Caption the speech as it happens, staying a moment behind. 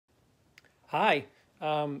Hi.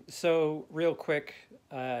 So real quick,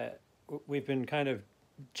 we've been kind of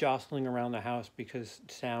jostling around the house because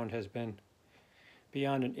sound has been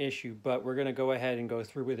beyond an issue, but we're going to go ahead and go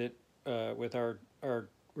through with it with our we're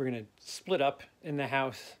going to split up in the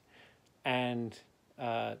house, and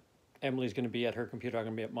uh, Emily's going to be at her computer, I'm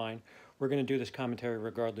going to be at mine. We're going to do this commentary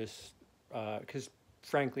regardless because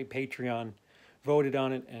frankly Patreon voted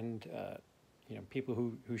on it, and people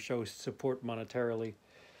who show support monetarily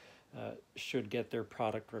should get their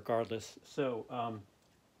product regardless. So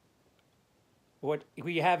what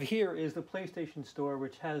we have here is the PlayStation Store,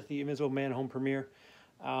 which has the Invisible Man home premiere.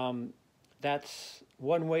 Um, that's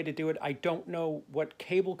one way to do it. I don't know what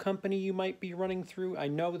cable company you might be running through. I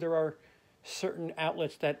know there are certain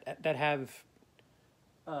outlets that have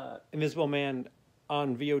Invisible Man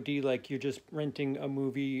on VOD, like you're just renting a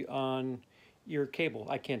movie on your cable.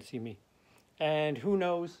 I can't see me. And who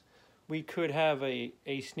knows, we could have a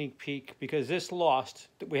sneak peek because this lost.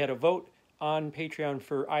 We had a vote on Patreon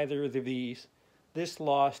for either of these. This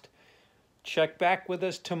lost. Check back with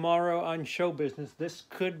us tomorrow on Show Business. This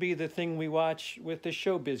could be the thing we watch with the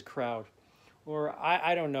Showbiz crowd. Or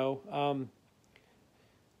I don't know.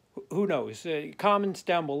 Who knows? Comments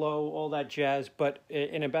down below, all that jazz. But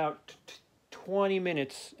in about 20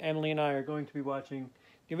 minutes, Emily and I are going to be watching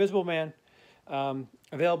The Invisible Man,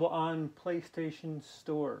 available on PlayStation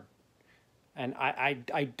Store. And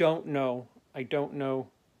I don't know. I don't know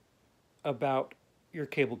about your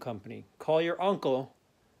cable company. Call your uncle.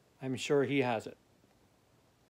 I'm sure he has it.